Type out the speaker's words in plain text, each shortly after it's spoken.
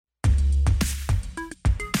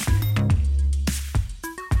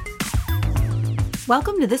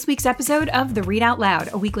Welcome to this week's episode of The Read Out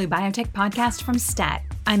Loud, a weekly biotech podcast from STAT.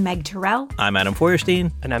 I'm Meg Terrell. I'm Adam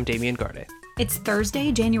Feuerstein. And I'm Damian Garde. It's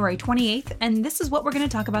Thursday, January 28th, and this is what we're going to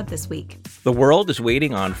talk about this week. The world is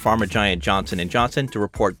waiting on pharma giant Johnson & Johnson to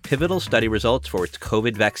report pivotal study results for its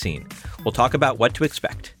COVID vaccine. We'll talk about what to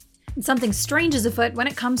expect. And something strange is afoot when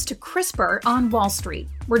it comes to CRISPR on Wall Street.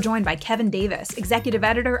 We're joined by Kevin Davies, executive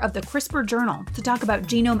editor of the CRISPR Journal, to talk about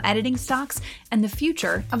genome editing stocks and the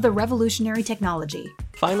future of the revolutionary technology.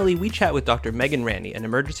 Finally, we chat with Dr. Megan Ranney, an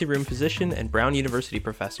emergency room physician and Brown University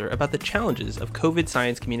professor, about the challenges of COVID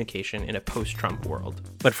science communication in a post-Trump world.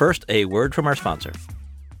 But first, a word from our sponsor.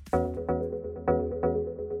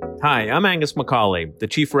 Hi, I'm Angus McCauley, the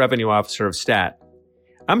Chief Revenue Officer of STAT.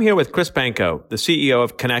 I'm here with Chris Banco, the CEO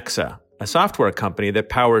of Connexa, a software company that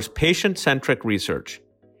powers patient-centric research.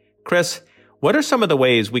 Chris, what are some of the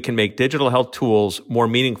ways we can make digital health tools more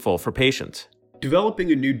meaningful for patients?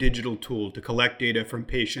 Developing a new digital tool to collect data from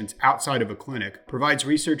patients outside of a clinic provides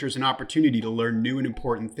researchers an opportunity to learn new and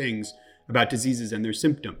important things about diseases and their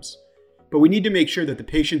symptoms. But we need to make sure that the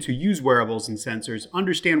patients who use wearables and sensors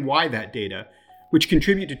understand why that data, which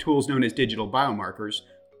contribute to tools known as digital biomarkers,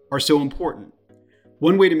 are so important.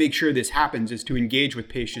 One way to make sure this happens is to engage with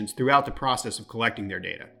patients throughout the process of collecting their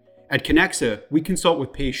data. At Connexa, we consult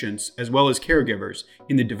with patients as well as caregivers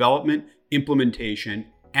in the development, implementation,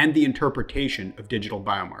 and the interpretation of digital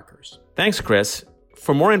biomarkers. Thanks, Chris.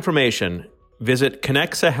 For more information, visit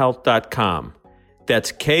connexahealth.com.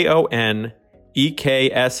 That's KONEKSA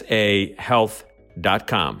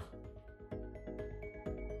health.com.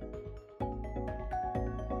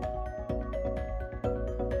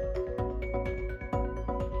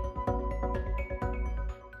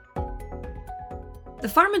 The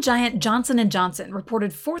pharma giant Johnson & Johnson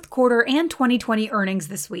reported fourth quarter and 2020 earnings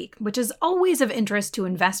this week, which is always of interest to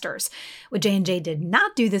investors. What J&J did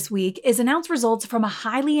not do this week is announce results from a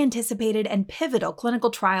highly anticipated and pivotal clinical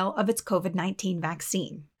trial of its COVID-19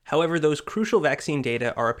 vaccine. However, those crucial vaccine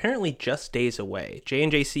data are apparently just days away.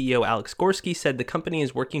 J&J CEO Alex Gorsky said the company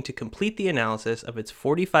is working to complete the analysis of its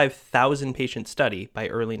 45,000 patient study by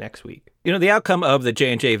early next week. You know, the outcome of the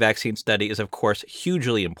J&J vaccine study is, of course,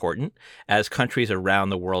 hugely important as countries around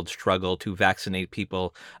the world struggle to vaccinate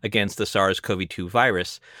people against the SARS-CoV-2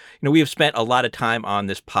 virus. You know, we have spent a lot of time on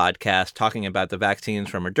this podcast talking about the vaccines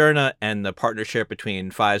from Moderna and the partnership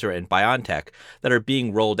between Pfizer and BioNTech that are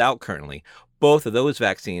being rolled out currently. Both of those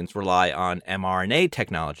vaccines rely on mRNA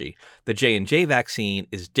technology. The J&J vaccine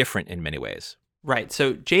is different in many ways. Right.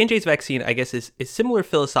 So J&J's vaccine, I guess, is similar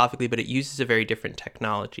philosophically, but it uses a very different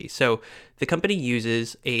technology. So the company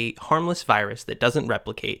uses a harmless virus that doesn't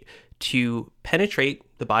replicate to penetrate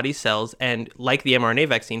the body's cells and, like the mRNA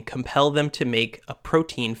vaccine, compel them to make a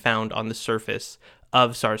protein found on the surface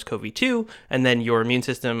of SARS-CoV-2, and then your immune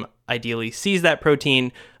system ideally sees that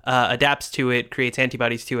protein, adapts to it, creates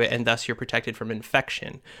antibodies to it, and thus you're protected from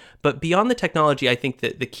infection. But beyond the technology, I think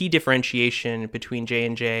that the key differentiation between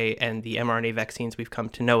J&J and the mRNA vaccines we've come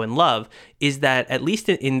to know and love is that, at least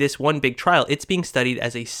in this one big trial, it's being studied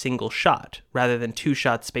as a single shot rather than two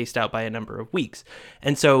shots spaced out by a number of weeks.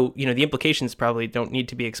 And so, you know, the implications probably don't need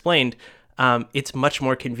to be explained. It's much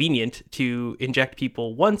more convenient to inject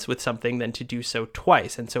people once with something than to do so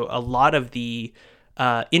twice. And so a lot of the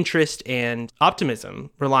interest and optimism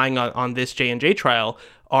relying on this J&J trial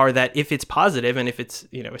are that if it's positive, and if it's,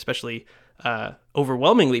 you know, especially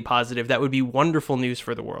overwhelmingly positive, that would be wonderful news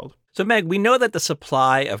for the world. So, Meg, we know that the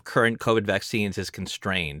supply of current COVID vaccines is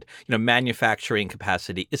constrained. You know, manufacturing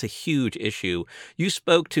capacity is a huge issue. You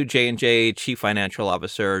spoke to J&J Chief Financial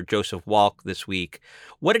Officer Joseph Walk this week.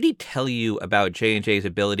 What did he tell you about J&J's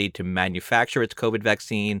ability to manufacture its COVID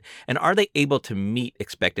vaccine, and are they able to meet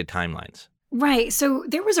expected timelines? Right. So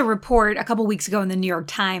there was a report a couple weeks ago in the New York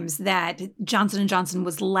Times that Johnson & Johnson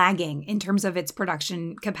was lagging in terms of its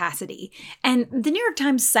production capacity. And the New York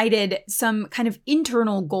Times cited some kind of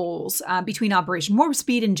internal goals between Operation Warp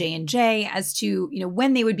Speed and J&J as to, you know,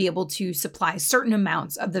 when they would be able to supply certain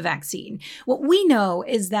amounts of the vaccine. What we know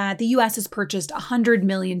is that the U.S. has purchased 100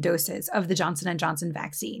 million doses of the Johnson & Johnson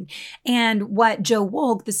vaccine. And what Joe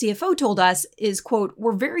Wolk, the CFO, told us is, quote,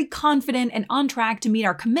 "We're very confident and on track to meet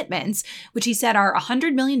our commitments," which he said are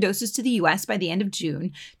 100 million doses to the U.S. by the end of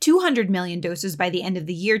June, 200 million doses by the end of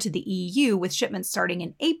the year to the EU, with shipments starting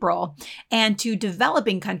in April, and to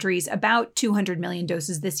developing countries about 200 million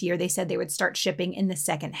doses this year. They said they would start shipping in the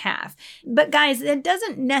second half. But guys, that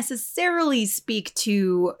doesn't necessarily speak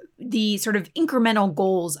to the sort of incremental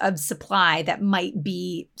goals of supply that might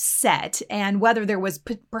be set, and whether there was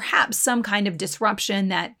perhaps some kind of disruption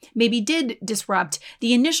that maybe did disrupt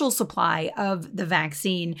the initial supply of the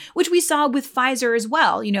vaccine, which we saw with Pfizer as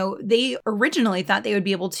well. They originally thought they would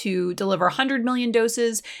be able to deliver 100 million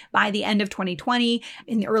doses by the end of 2020.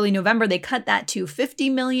 In early November, they cut that to 50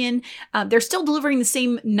 million. They're still delivering the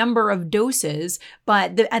same number of doses,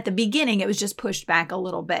 but at the beginning, it was just pushed back a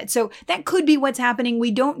little bit. So that could be what's happening.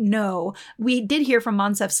 We don't know. We did hear from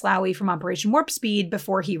Moncef Slaoui from Operation Warp Speed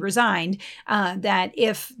before he resigned that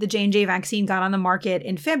if the J&J vaccine got on the market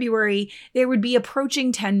in February, there would be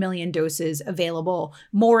approaching 10 million doses available,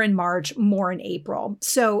 more in March, more in April.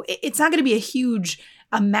 So it's not going to be a huge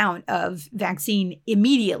amount of vaccine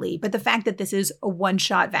immediately, but the fact that this is a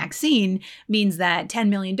one-shot vaccine means that 10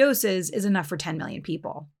 million doses is enough for 10 million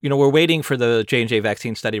people. We're waiting for the J&J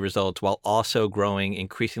vaccine study results while also growing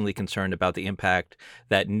increasingly concerned about the impact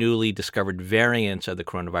that newly discovered variants of the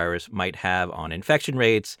coronavirus might have on infection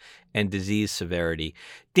rates and disease severity.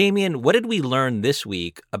 Damien, what did we learn this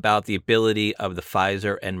week about the ability of the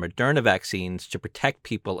Pfizer and Moderna vaccines to protect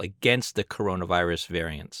people against the coronavirus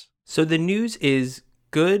variants? So the news is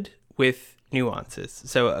good with nuances.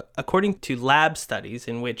 So according to lab studies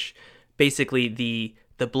in which basically the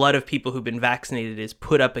blood of people who've been vaccinated is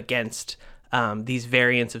put up against these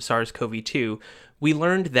variants of SARS-CoV-2, we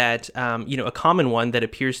learned that, a common one that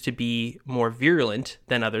appears to be more virulent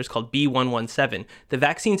than others, called B.1.1.7, the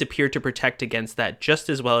vaccines appear to protect against that just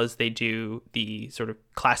as well as they do the sort of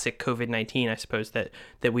classic COVID-19, I suppose, that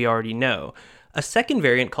we already know. A second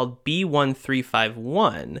variant called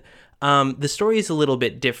B.1.351, the story is a little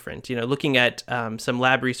bit different. Looking at some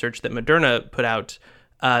lab research that Moderna put out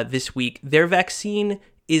this week, their vaccine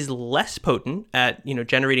is less potent at,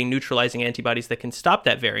 generating neutralizing antibodies that can stop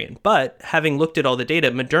that variant. But having looked at all the data,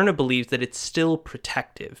 Moderna believes that it's still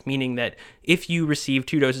protective, meaning that if you receive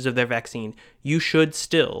 2 doses of their vaccine, you should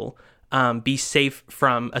still be safe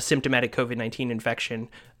from a symptomatic COVID-19 infection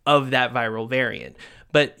of that viral variant.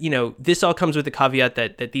 But, this all comes with the caveat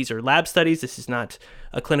that these are lab studies. This is not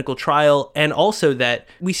a clinical trial. And also that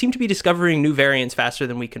we seem to be discovering new variants faster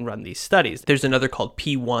than we can run these studies. There's another called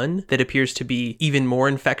P1 that appears to be even more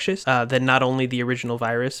infectious than not only the original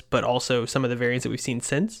virus, but also some of the variants that we've seen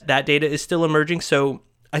since. That data is still emerging. So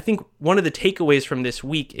I think one of the takeaways from this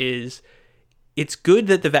week is it's good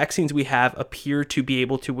that the vaccines we have appear to be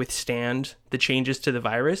able to withstand the changes to the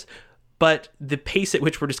virus. But the pace at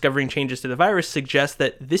which we're discovering changes to the virus suggests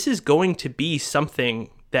that this is going to be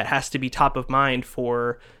something that has to be top of mind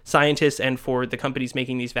for scientists and for the companies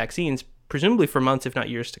making these vaccines, presumably for months, if not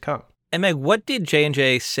years to come. And Meg, what did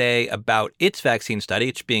J&J say about its vaccine study?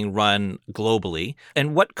 It's being run globally.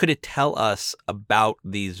 And what could it tell us about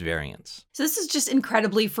these variants? So this is just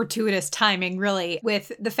incredibly fortuitous timing, really,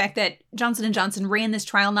 with the fact that Johnson & Johnson ran this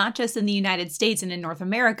trial not just in the United States and in North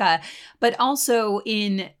America, but also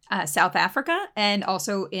in South Africa and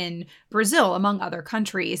also in Brazil, among other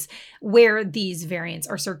countries, where these variants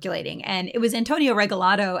are circulating. And it was Antonio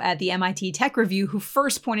Regalado at the MIT Tech Review who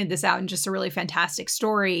first pointed this out in just a really fantastic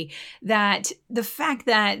story, that the fact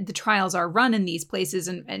that the trials are run in these places,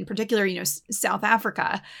 and in particular, South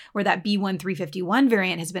Africa, where that B.1.351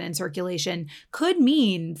 variant has been in circulation, could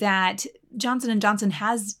mean that Johnson & Johnson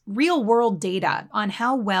has real-world data on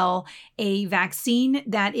how well a vaccine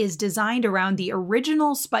that is designed around the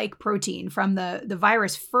original spike protein from the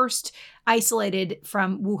virus first isolated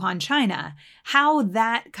from Wuhan, China, how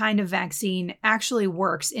that kind of vaccine actually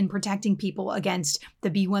works in protecting people against the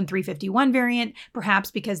B.1.351 variant,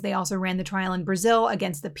 perhaps because they also ran the trial in Brazil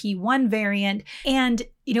against the P1 variant. And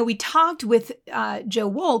we talked with Joe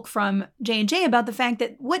Wolk from J&J about the fact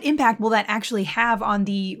that what impact will that actually have on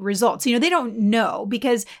the results? They don't know,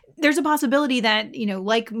 because there's a possibility that,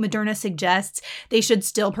 like Moderna suggests, they should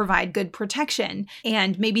still provide good protection.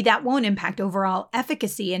 And maybe that won't impact overall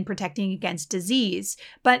efficacy in protecting against disease.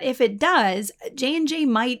 But if it does, J&J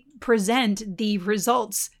might present the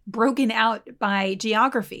results broken out by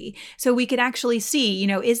geography. So we could actually see,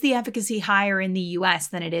 is the efficacy higher in the US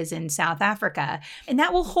than it is in South Africa? And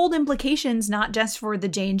that will hold implications not just for the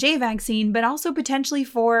J&J vaccine, but also potentially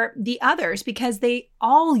for the others, because they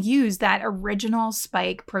all use that original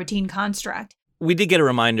spike protein construct. We did get a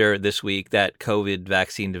reminder this week that COVID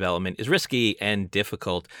vaccine development is risky and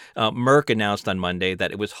difficult. Merck announced on Monday that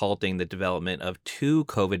it was halting the development of 2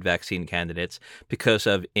 COVID vaccine candidates because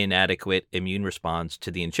of inadequate immune response to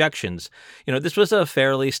the injections. This was a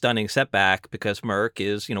fairly stunning setback because Merck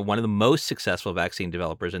is, one of the most successful vaccine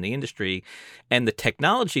developers in the industry, and the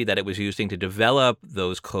technology that it was using to develop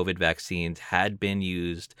those COVID vaccines had been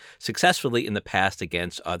used successfully in the past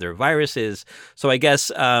against other viruses. So I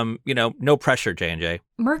guess, no pressure, J&J.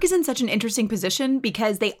 Merck is in such an interesting position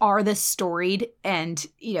because they are the storied and,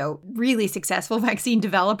 really successful vaccine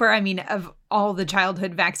developer. I mean, of all the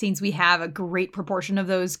childhood vaccines we have, a great proportion of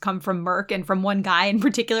those come from Merck and from one guy in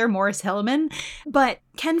particular, Morris Hilleman. But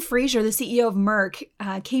Ken Frazier, the CEO of Merck,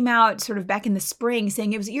 came out sort of back in the spring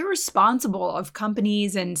saying it was irresponsible of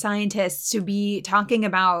companies and scientists to be talking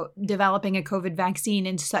about developing a COVID vaccine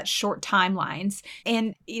in such short timelines.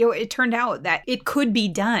 And, it turned out that it could be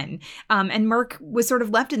done. And Merck was sort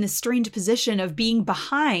of left in this strange position of being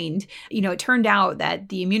behind. It turned out that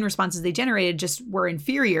the immune responses they generated just were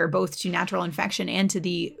inferior both to natural infection and to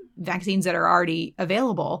the vaccines that are already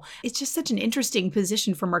available. It's just such an interesting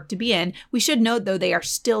position for Merck to be in. We should note, though, they are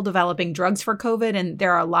still developing drugs for COVID, and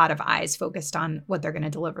there are a lot of eyes focused on what they're going to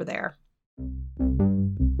deliver there.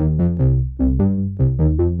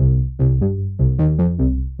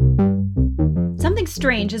 Something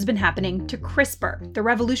strange has been happening to CRISPR. The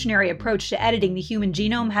revolutionary approach to editing the human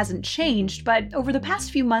genome hasn't changed, but over the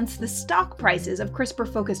past few months, the stock prices of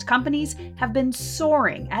CRISPR-focused companies have been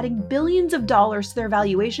soaring, adding billions of dollars to their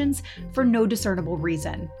valuations for no discernible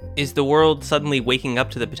reason. Is the world suddenly waking up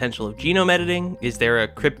to the potential of genome editing? Is there a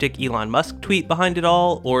cryptic Elon Musk tweet behind it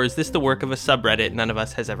all? Or is this the work of a subreddit none of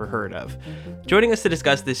us has ever heard of? Joining us to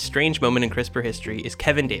discuss this strange moment in CRISPR history is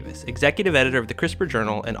Kevin Davies, executive editor of the CRISPR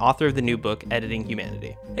Journal and author of the new book, Editing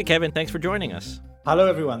Humanity. Hey, Kevin, thanks for joining us. Hello,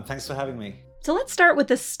 everyone. Thanks for having me. So let's start with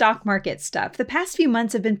the stock market stuff. The past few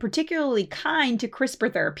months have been particularly kind to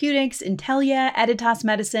CRISPR Therapeutics, Intellia, Editas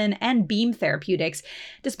Medicine, and Beam Therapeutics,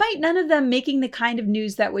 despite none of them making the kind of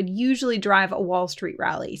news that would usually drive a Wall Street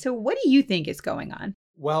rally. So what do you think is going on?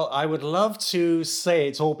 Well, I would love to say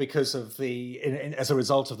it's all because of as a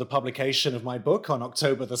result of the publication of my book on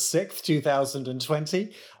October the 6th,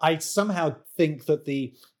 2020. I somehow think that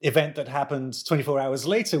the event that happened 24 hours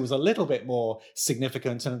later was a little bit more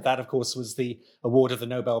significant. And that, of course, was the award of the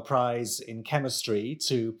Nobel Prize in Chemistry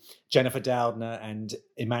to Jennifer Doudna and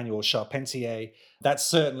Emmanuel Charpentier. That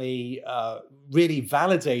certainly really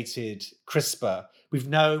validated CRISPR.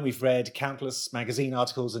 We've read countless magazine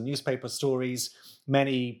articles and newspaper stories,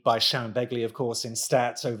 many by Sharon Begley, of course, in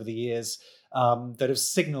Stats over the years, that have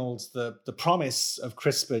signaled the promise of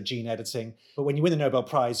CRISPR gene editing. But when you win the Nobel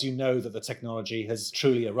Prize, you know that the technology has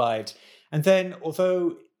truly arrived. And then,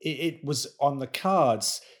 although it was on the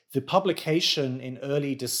cards, the publication in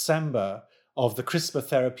early December of the CRISPR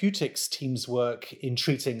Therapeutics team's work in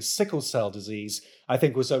treating sickle cell disease, I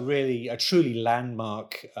think was a truly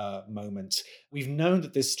landmark moment. We've known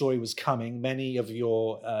that this story was coming. Many of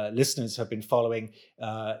your listeners have been following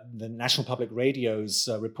the National Public Radio's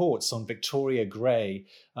reports on Victoria Gray,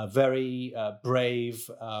 a very brave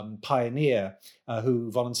pioneer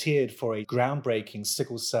who volunteered for a groundbreaking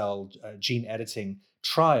sickle cell gene editing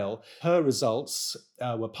trial. Her results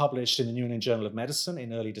were published in the New England Journal of Medicine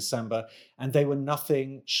in early December, and they were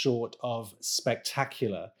nothing short of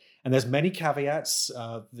spectacular. And there's many caveats.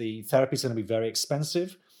 The therapy is going to be very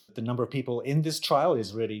expensive. The number of people in this trial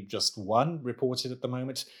is really just one reported at the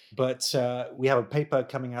moment. But we have a paper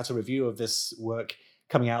coming out, a review of this work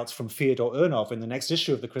coming out from Fyodor Urnov in the next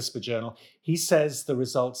issue of the CRISPR Journal. He says the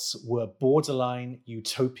results were borderline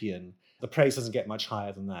utopian. The praise doesn't get much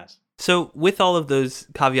higher than that. So with all of those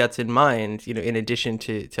caveats in mind, in addition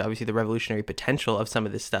to obviously the revolutionary potential of some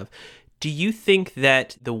of this stuff, do you think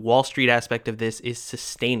that the Wall Street aspect of this is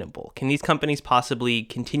sustainable? Can these companies possibly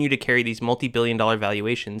continue to carry these multi-billion-dollar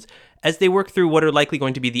valuations as they work through what are likely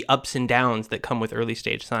going to be the ups and downs that come with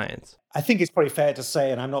early-stage science? I think it's probably fair to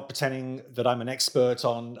say, and I'm not pretending that I'm an expert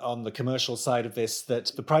on the commercial side of this,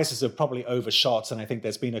 that the prices have probably overshot, and I think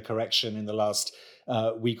there's been a correction in the last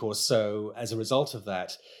week or so as a result of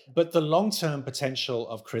that. But the long-term potential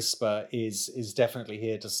of CRISPR is definitely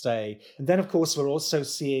here to stay. And then, of course, we're also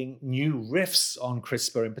seeing new riffs on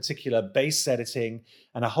CRISPR, in particular base editing,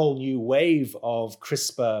 and a whole new wave of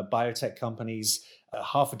CRISPR biotech companies,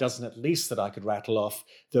 half a dozen at least that I could rattle off,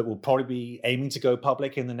 that will probably be aiming to go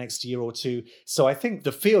public in the next year or two. So I think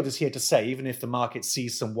the field is here to stay, even if the market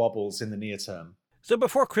sees some wobbles in the near term. So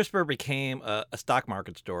before CRISPR became a stock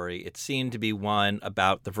market story, it seemed to be one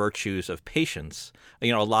about the virtues of patience.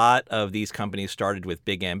 A lot of these companies started with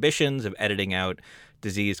big ambitions of editing out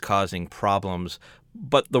disease-causing problems,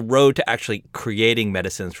 but the road to actually creating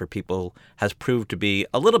medicines for people has proved to be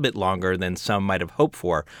a little bit longer than some might have hoped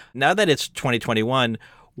for. Now that it's 2021,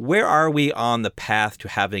 where are we on the path to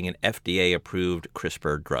having an FDA-approved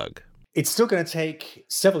CRISPR drug? It's still going to take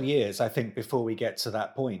several years, I think, before we get to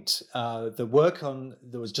that point. The work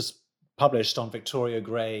that was just published on Victoria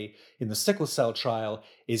Gray in the sickle cell trial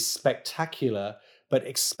is spectacular, but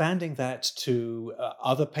expanding that to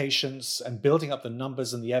other patients and building up the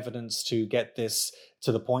numbers and the evidence to get this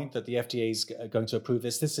to the point that the FDA is going to approve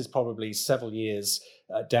this is probably several years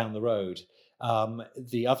down the road.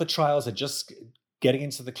 The other trials are just getting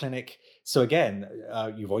into the clinic. So again,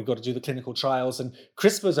 you've already got to do the clinical trials, and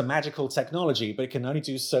CRISPR is a magical technology, but it can only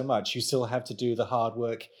do so much. You still have to do the hard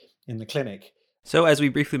work in the clinic. So as we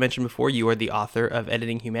briefly mentioned before, you are the author of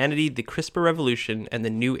Editing Humanity, The CRISPR Revolution, and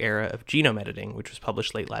the New Era of Genome Editing, which was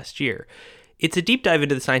published late last year. It's a deep dive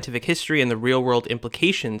into the scientific history and the real-world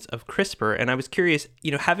implications of CRISPR, and I was curious,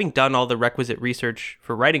 having done all the requisite research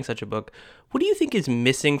for writing such a book, what do you think is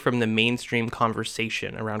missing from the mainstream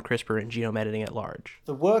conversation around CRISPR and genome editing at large?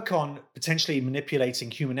 The work on potentially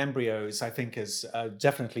manipulating human embryos, I think, has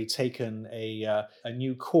definitely taken a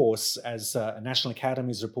new course, as a National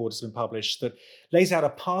Academies report has been published that lays out a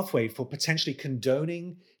pathway for potentially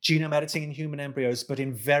condoning genome editing in human embryos, but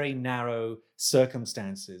in very narrow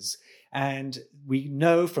circumstances. And we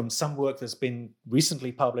know from some work that's been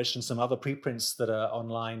recently published and some other preprints that are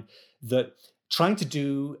online that trying to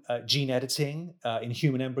do gene editing in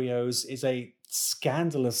human embryos is a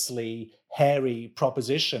scandalously hairy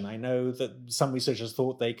proposition. I know that some researchers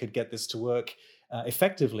thought they could get this to work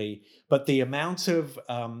effectively, but the amount of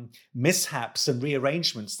mishaps and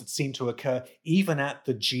rearrangements that seem to occur even at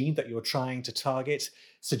the gene that you're trying to target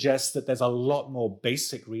suggests that there's a lot more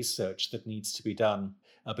basic research that needs to be done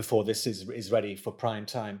before this is ready for prime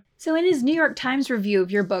time. So in his New York Times review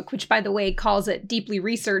of your book, which by the way calls it deeply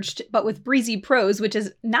researched, but with breezy prose, which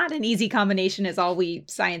is not an easy combination as all we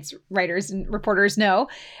science writers and reporters know,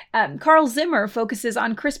 Carl Zimmer focuses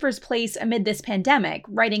on CRISPR's place amid this pandemic,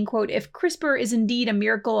 writing, quote, "If CRISPR is indeed a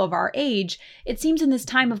miracle of our age, it seems in this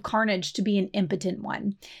time of carnage to be an impotent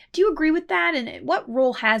one." Do you agree with that? And what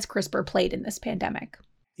role has CRISPR played in this pandemic?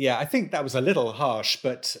 Yeah, I think that was a little harsh,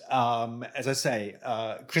 but as I say,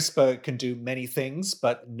 CRISPR can do many things,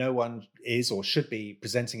 but no one is or should be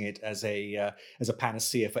presenting it as a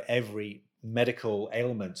panacea for every medical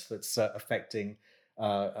ailment that's affecting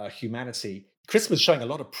humanity. CRISPR is showing a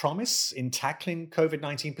lot of promise in tackling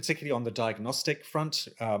COVID-19, particularly on the diagnostic front.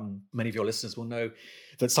 Many of your listeners will know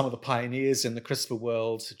that some of the pioneers in the CRISPR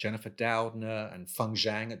world, Jennifer Doudna and Feng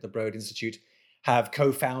Zhang at the Broad Institute, have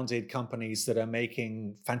co-founded companies that are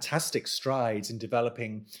making fantastic strides in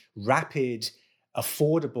developing rapid,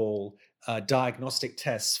 affordable diagnostic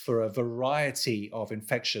tests for a variety of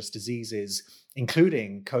infectious diseases,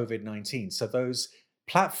 including COVID-19. So those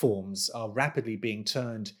platforms are rapidly being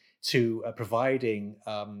turned to providing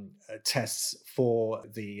tests for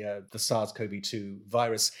the SARS-CoV-2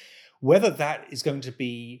 virus. Whether that is going to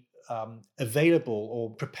be available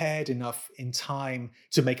or prepared enough in time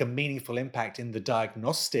to make a meaningful impact in the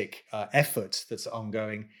diagnostic effort that's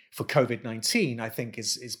ongoing for COVID-19, I think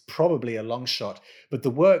is probably a long shot. But the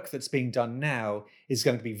work that's being done now is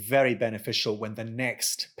going to be very beneficial when the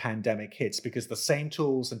next pandemic hits, because the same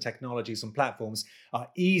tools and technologies and platforms are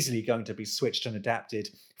easily going to be switched and adapted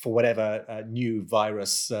for whatever new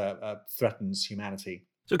virus threatens humanity.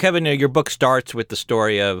 So, Kevin, your book starts with the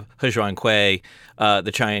story of He Jiankui,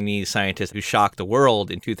 the Chinese scientist who shocked the world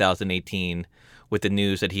in 2018 with the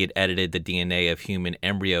news that he had edited the DNA of human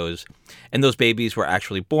embryos, and those babies were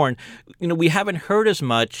actually born. We haven't heard as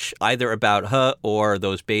much either about He or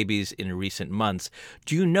those babies in recent months.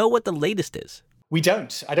 Do you know what the latest is? We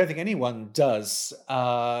don't. I don't think anyone does. He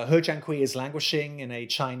Jiankui is languishing in a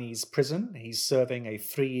Chinese prison. He's serving a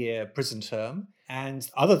 3-year prison term. And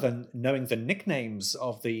other than knowing the nicknames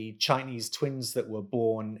of the Chinese twins that were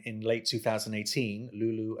born in late 2018,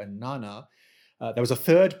 Lulu and Nana, there was a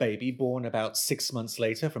third baby born about 6 months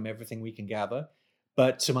later, from everything we can gather.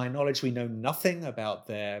 But to my knowledge, we know nothing about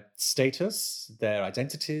their status, their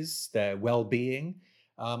identities, their well-being.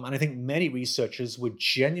 And I think many researchers would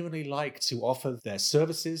genuinely like to offer their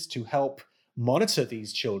services to help monitor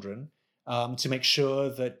these children, to make sure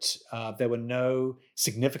that there were no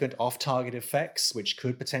significant off-target effects, which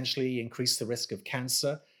could potentially increase the risk of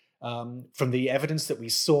cancer From the evidence that we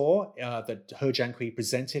saw that He Jiankui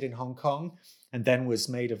presented in Hong Kong and then was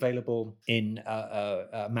made available in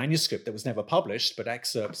a manuscript that was never published, but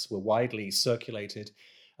excerpts were widely circulated,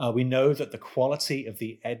 we know that the quality of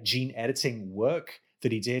the gene editing work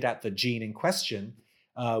that he did at the gene in question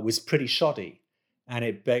was pretty shoddy. And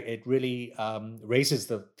it really raises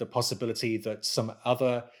the possibility that some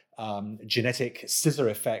other genetic scissor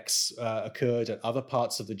effects occurred at other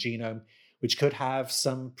parts of the genome, which could have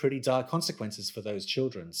some pretty dire consequences for those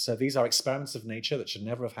children. So these are experiments of nature that should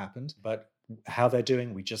never have happened, but how they're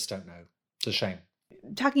doing, we just don't know. It's a shame.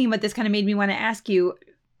 Talking about this kind of made me want to ask you,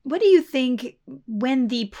 what do you think when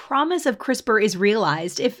the promise of CRISPR is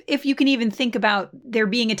realized, if you can even think about there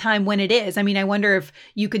being a time when it is? I mean, I wonder if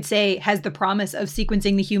you could say, has the promise of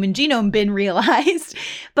sequencing the human genome been realized?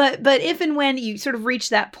 But if and when you sort of reach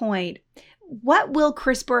that point, what will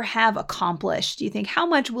CRISPR have accomplished? Do you think? How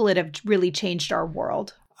much will it have really changed our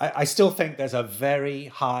world? I still think there's a very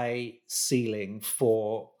high ceiling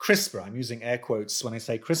for CRISPR. I'm using air quotes when I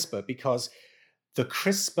say CRISPR because the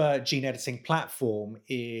CRISPR gene editing platform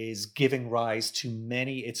is giving rise to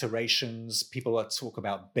many iterations. People talk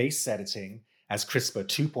about base editing as CRISPR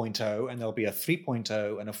 2.0, and there'll be a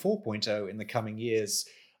 3.0 and a 4.0 in the coming years.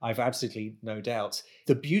 I've absolutely no doubt.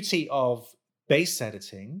 The beauty of base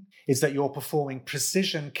editing is that you're performing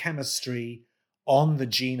precision chemistry on the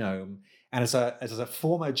genome. And as a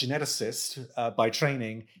former geneticist by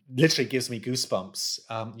training, literally gives me goosebumps.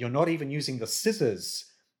 You're not even using the scissors,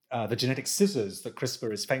 the genetic scissors that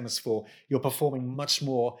CRISPR is famous for. You're performing much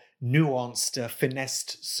more nuanced,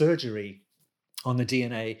 finessed surgery on the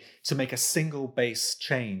DNA to make a single base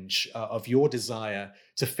change of your desire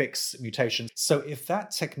to fix mutations. So if that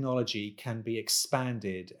technology can be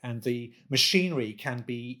expanded and the machinery can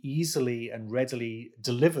be easily and readily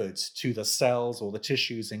delivered to the cells or the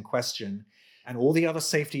tissues in question, and all the other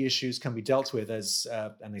safety issues can be dealt with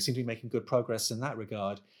and they seem to be making good progress in that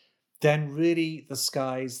regard, then really the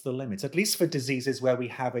sky's the limit, at least for diseases where we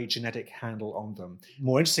have a genetic handle on them.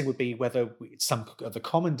 More interesting would be whether some of the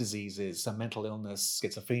common diseases, some mental illness,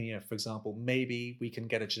 schizophrenia, for example, maybe we can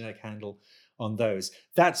get a genetic handle on those.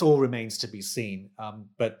 That all remains to be seen,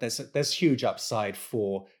 but there's huge upside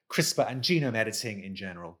for CRISPR and genome editing in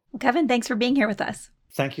general. Well, Kevin, thanks for being here with us.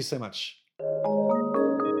 Thank you so much.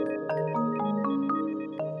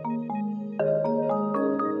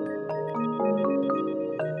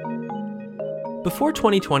 Before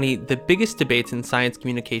 2020, the biggest debates in science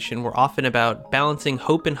communication were often about balancing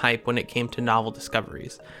hope and hype when it came to novel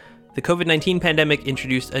discoveries. The COVID-19 pandemic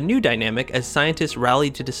introduced a new dynamic as scientists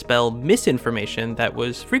rallied to dispel misinformation that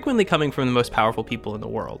was frequently coming from the most powerful people in the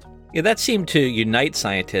world. Yeah, that seemed to unite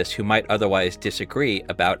scientists who might otherwise disagree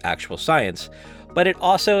about actual science, but it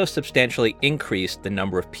also substantially increased the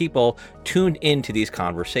number of people tuned into these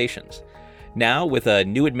conversations. Now, with a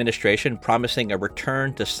new administration promising a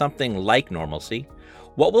return to something like normalcy,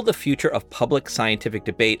 what will the future of public scientific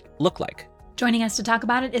debate look like? Joining us to talk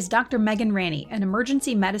about it is Dr. Megan Ranney, an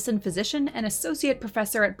emergency medicine physician and associate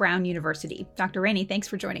professor at Brown University. Dr. Ranney, thanks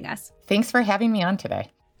for joining us. Thanks for having me on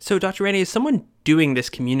today. So, Dr. Ranney, as someone doing this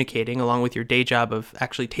communicating along with your day job of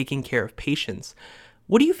actually taking care of patients,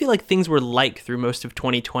 what do you feel like things were like through most of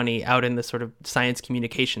 2020 out in the sort of science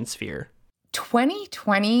communication sphere?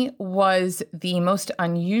 2020 was the most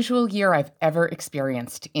unusual year I've ever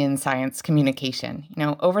experienced in science communication.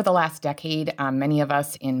 Over the last decade, many of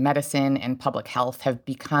us in medicine and public health have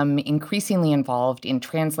become increasingly involved in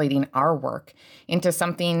translating our work into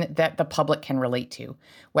something that the public can relate to,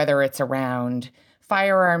 whether it's around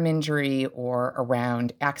firearm injury or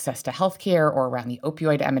around access to healthcare or around the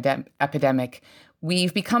opioid epidemic.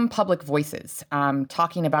 We've become public voices,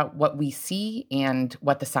 talking about what we see and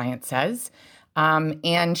what the science says,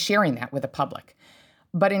 and sharing that with the public.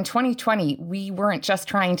 But in 2020, we weren't just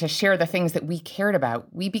trying to share the things that we cared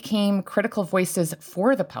about. We became critical voices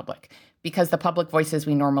for the public because the public voices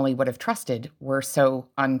we normally would have trusted were so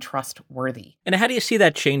untrustworthy. And how do you see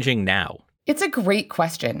that changing now? It's a great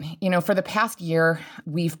question. For the past year,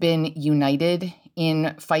 we've been united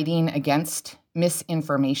in fighting against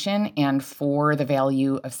misinformation and for the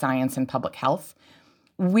value of science and public health.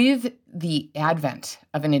 With the advent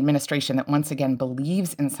of an administration that once again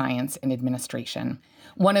believes in science and administration,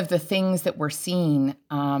 one of the things that we're seeing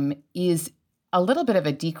is a little bit of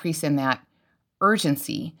a decrease in that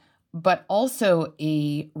urgency, but also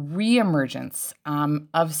a reemergence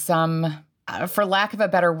of some, for lack of a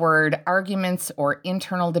better word, arguments or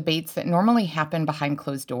internal debates that normally happen behind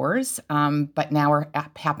closed doors, but now are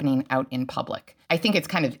happening out in public. I think it's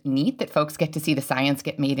kind of neat that folks get to see the science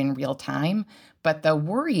get made in real time, but the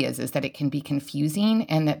worry is that it can be confusing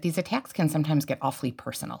and that these attacks can sometimes get awfully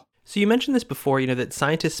personal. So you mentioned this before, that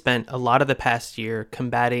scientists spent a lot of the past year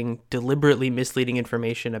combating deliberately misleading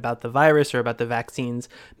information about the virus or about the vaccines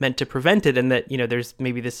meant to prevent it, and that, there's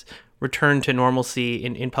maybe this return to normalcy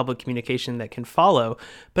in public communication that can follow.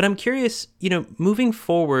 But I'm curious, moving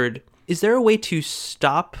forward, is there a way to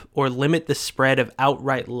stop or limit the spread of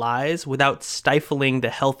outright lies without stifling the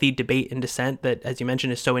healthy debate and dissent that, as you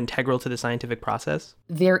mentioned, is so integral to the scientific process?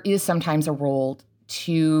 There is sometimes a role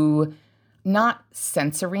to not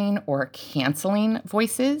censoring or canceling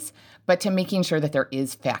voices, but to making sure that there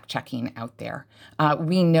is fact-checking out there.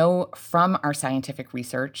 We know from our scientific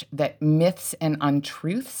research that myths and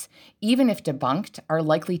untruths, even if debunked, are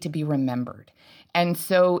likely to be remembered. And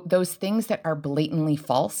so those things that are blatantly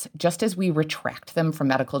false, just as we retract them from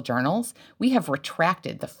medical journals, we have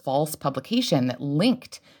retracted the false publication that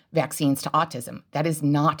linked vaccines to autism. That is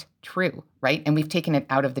not true, right? And we've taken it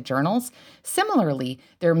out of the journals. Similarly,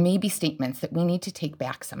 there may be statements that we need to take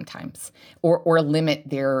back sometimes or limit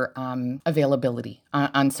their availability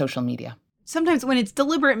on social media. Sometimes when it's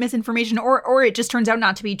deliberate misinformation or it just turns out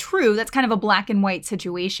not to be true, that's kind of a black and white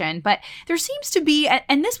situation. But there seems to be,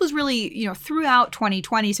 and this was really, throughout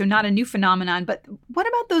 2020, so not a new phenomenon, but what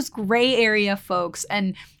about those gray area folks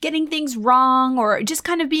and getting things wrong or just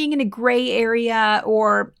kind of being in a gray area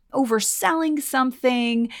or overselling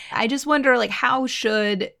something? I just wonder, how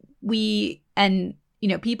should we and,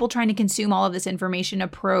 people trying to consume all of this information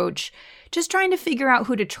approach just trying to figure out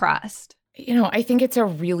who to trust? I think it's a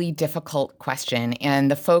really difficult question, and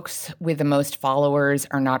the folks with the most followers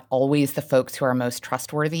are not always the folks who are most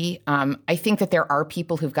trustworthy. I think that there are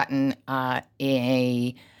people who've gotten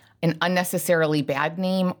an unnecessarily bad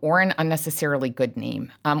name or an unnecessarily good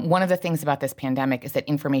name. One of the things about this pandemic is that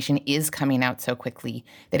information is coming out so quickly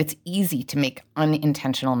that it's easy to make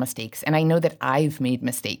unintentional mistakes. And I know that I've made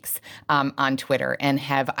mistakes on Twitter and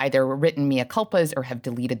have either written mea culpas or have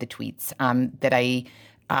deleted the tweets that I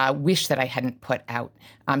wish that I hadn't put out,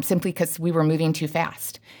 simply because we were moving too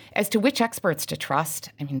fast. As to which experts to trust,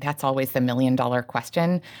 that's always the million-dollar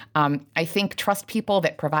question. I think trust people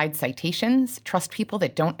that provide citations, trust people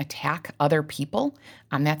that don't attack other people.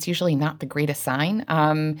 That's usually not the greatest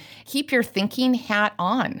sign. Keep your thinking hat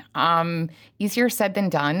on. Easier said than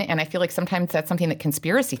done, and I feel like sometimes that's something that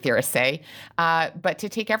conspiracy theorists say, but to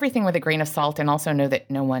take everything with a grain of salt and also know that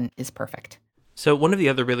no one is perfect. So one of the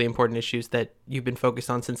other really important issues that you've been focused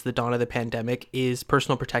on since the dawn of the pandemic is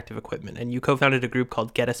personal protective equipment. And you co-founded a group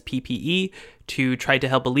called Get Us PPE to try to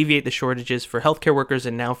help alleviate the shortages for healthcare workers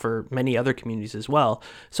and now for many other communities as well.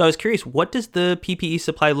 So I was curious, what does the PPE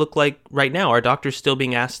supply look like right now? Are doctors still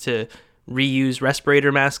being asked to reuse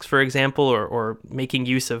respirator masks, for example, or making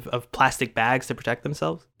use of plastic bags to protect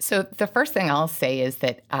themselves? So the first thing I'll say is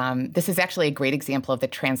that this is actually a great example of the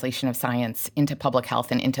translation of science into public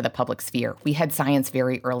health and into the public sphere. We had science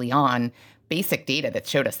very early on, basic data that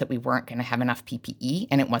showed us that we weren't going to have enough PPE,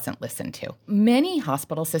 and it wasn't listened to. Many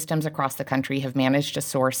hospital systems across the country have managed to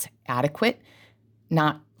source adequate,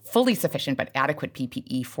 not fully sufficient but adequate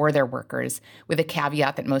PPE for their workers, with a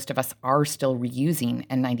caveat that most of us are still reusing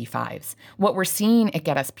N95s. What we're seeing at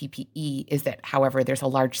Get Us PPE is that, however, there's a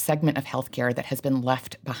large segment of healthcare that has been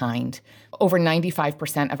left behind. Over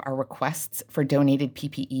 95% of our requests for donated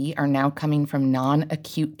PPE are now coming from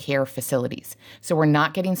non-acute care facilities. So we're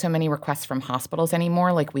not getting so many requests from hospitals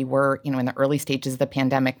anymore like we were, in the early stages of the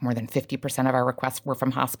pandemic. More than 50% of our requests were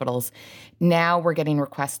from hospitals. Now we're getting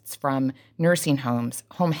requests from nursing homes,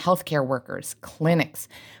 home healthcare workers, clinics,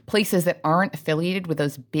 places that aren't affiliated with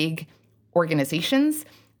those big organizations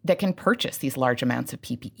that can purchase these large amounts of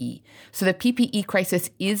PPE. So the PPE crisis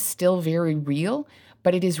is still very real,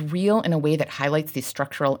 but it is real in a way that highlights the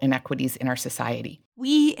structural inequities in our society.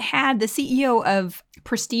 We had the CEO of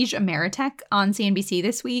Prestige Ameritech on CNBC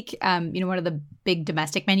this week, one of the big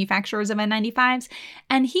domestic manufacturers of N95s.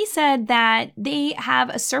 And he said that they have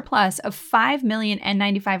a surplus of 5 million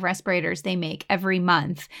N95 respirators they make every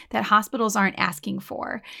month that hospitals aren't asking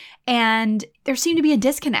for. And there seemed to be a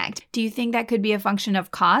disconnect. Do you think that could be a function of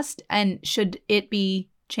cost? And should it be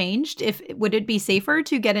changed? Would it be safer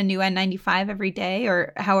to get a new N95 every day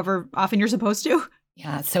or however often you're supposed to?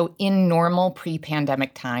 Yeah, so in normal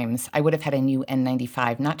pre-pandemic times, I would have had a new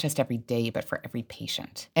N95, not just every day, but for every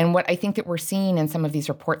patient. And what I think that we're seeing in some of these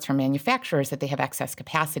reports from manufacturers that they have excess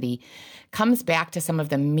capacity comes back to some of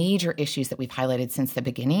the major issues that we've highlighted since the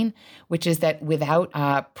beginning, which is that without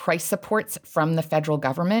price supports from the federal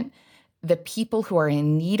government, the people who are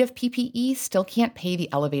in need of PPE still can't pay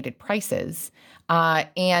the elevated prices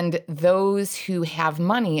And those who have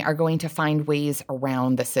money are going to find ways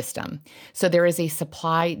around the system. So there is a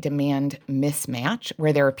supply-demand mismatch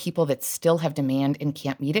where there are people that still have demand and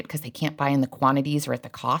can't meet it because they can't buy in the quantities or at the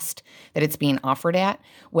cost that it's being offered at.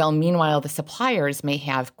 Well, meanwhile, the suppliers may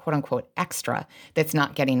have quote-unquote extra that's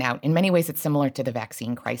not getting out. In many ways, it's similar to the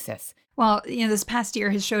vaccine crisis. Well, this past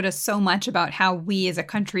year has showed us so much about how we as a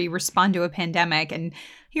country respond to a pandemic. And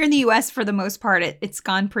here in the U.S., for the most part, it's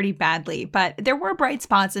gone pretty badly. But there were bright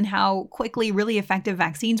spots in how quickly really effective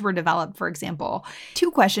vaccines were developed, for example.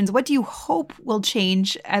 2 questions. What do you hope will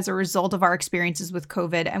change as a result of our experiences with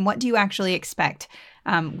COVID? And what do you actually expect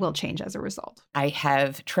will change as a result? I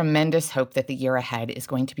have tremendous hope that the year ahead is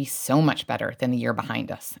going to be so much better than the year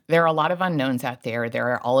behind us. There are a lot of unknowns out there. There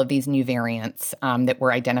are all of these new variants that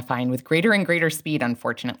we're identifying with greater and greater speed,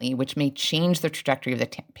 unfortunately, which may change the trajectory of the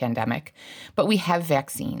pandemic. But we have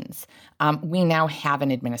vaccines. We now have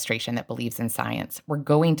an administration that believes in science. We're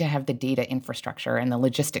going to have the data infrastructure and the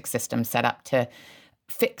logistics system set up to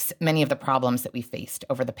fix many of the problems that we faced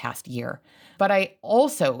over the past year. But I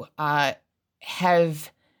also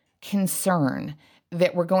have concern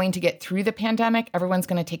that we're going to get through the pandemic. Everyone's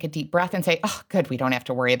going to take a deep breath and say, oh, good, we don't have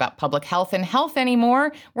to worry about public health and health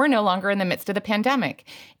anymore. We're no longer in the midst of the pandemic.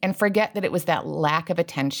 And forget that it was that lack of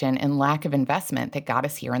attention and lack of investment that got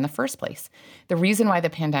us here in the first place. The reason why the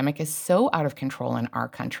pandemic is so out of control in our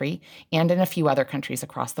country and in a few other countries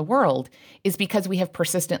across the world is because we have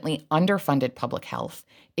persistently underfunded public health,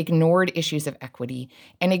 ignored issues of equity,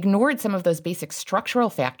 and ignored some of those basic structural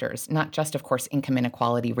factors, not just, of course, income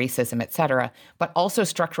inequality, racism, et cetera, but also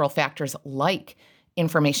structural factors like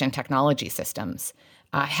information technology systems,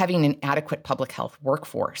 having an adequate public health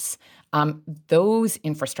workforce. Those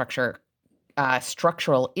infrastructure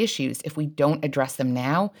structural issues, if we don't address them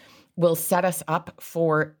now, will set us up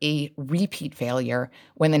for a repeat failure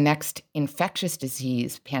when the next infectious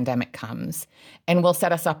disease pandemic comes, and will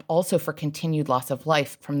set us up also for continued loss of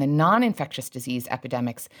life from the non-infectious disease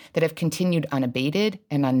epidemics that have continued unabated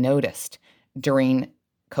and unnoticed during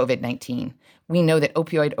COVID-19. We know that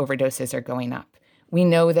opioid overdoses are going up. We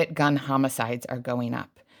know that gun homicides are going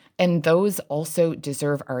up. And those also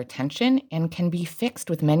deserve our attention and can be fixed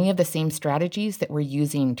with many of the same strategies that we're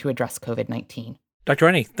using to address COVID-19. Dr.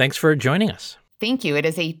 Ranney, thanks for joining us. Thank you. It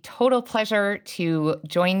is a total pleasure to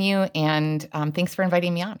join you, and thanks for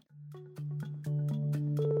inviting me on.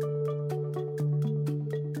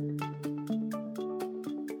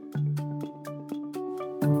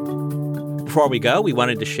 Before we go, we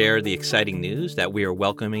wanted to share the exciting news that we are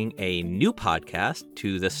welcoming a new podcast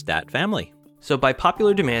to the Stat family. So by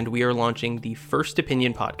popular demand, we are launching the First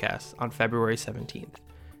Opinion podcast on February 17th.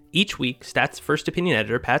 Each week, Stat's First Opinion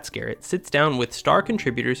editor, Pat Skerritt, sits down with star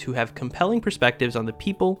contributors who have compelling perspectives on the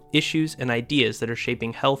people, issues, and ideas that are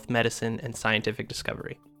shaping health, medicine, and scientific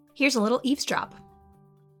discovery. Here's a little eavesdrop.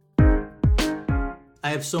 I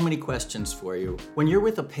have so many questions for you. When you're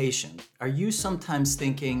with a patient, are you sometimes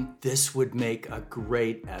thinking, this would make a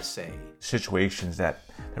great essay? Situations that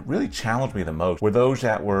really challenged me the most were those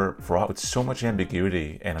that were fraught with so much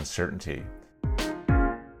ambiguity and uncertainty.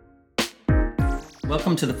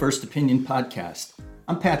 Welcome to the First Opinion podcast.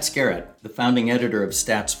 I'm Pat Skerritt, the founding editor of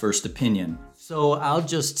Stat's First Opinion. So I'll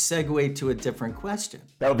just segue to a different question.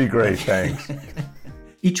 That would be great, thanks.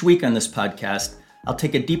 Each week on this podcast, I'll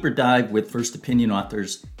take a deeper dive with First Opinion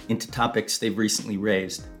authors into topics they've recently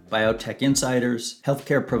raised. Biotech insiders,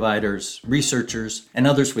 healthcare providers, researchers, and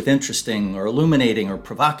others with interesting or illuminating or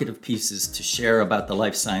provocative pieces to share about the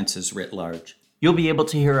life sciences writ large. You'll be able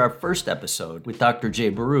to hear our first episode with Dr. Jay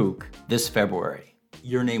Baruch this February.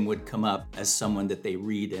 Your name would come up as someone that they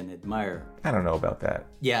read and admire. I don't know about that.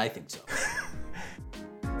 Yeah, I think so.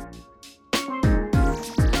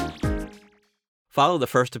 Follow the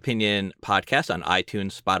First Opinion podcast on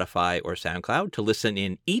iTunes, Spotify, or SoundCloud to listen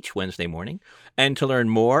in each Wednesday morning. And to learn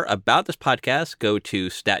more about this podcast, go to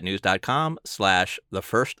statnews.com/The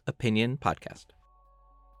First Opinion Podcast.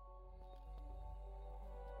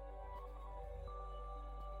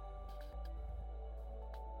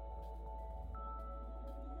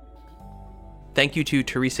 Thank you to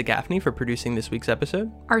Teresa Gaffney for producing this week's episode.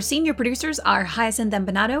 Our senior producers are Hyacinth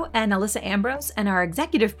Empanato and Alyssa Ambrose, and our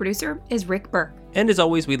executive producer is Rick Burke. And as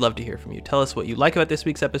always, we'd love to hear from you. Tell us what you like about this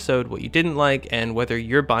week's episode, what you didn't like, and whether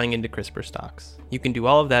you're buying into CRISPR stocks. You can do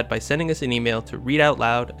all of that by sending us an email to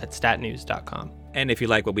readoutloud@statnews.com. And if you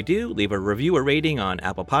like what we do, leave a review or rating on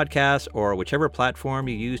Apple Podcasts or whichever platform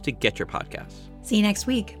you use to get your podcasts. See you next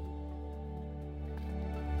week.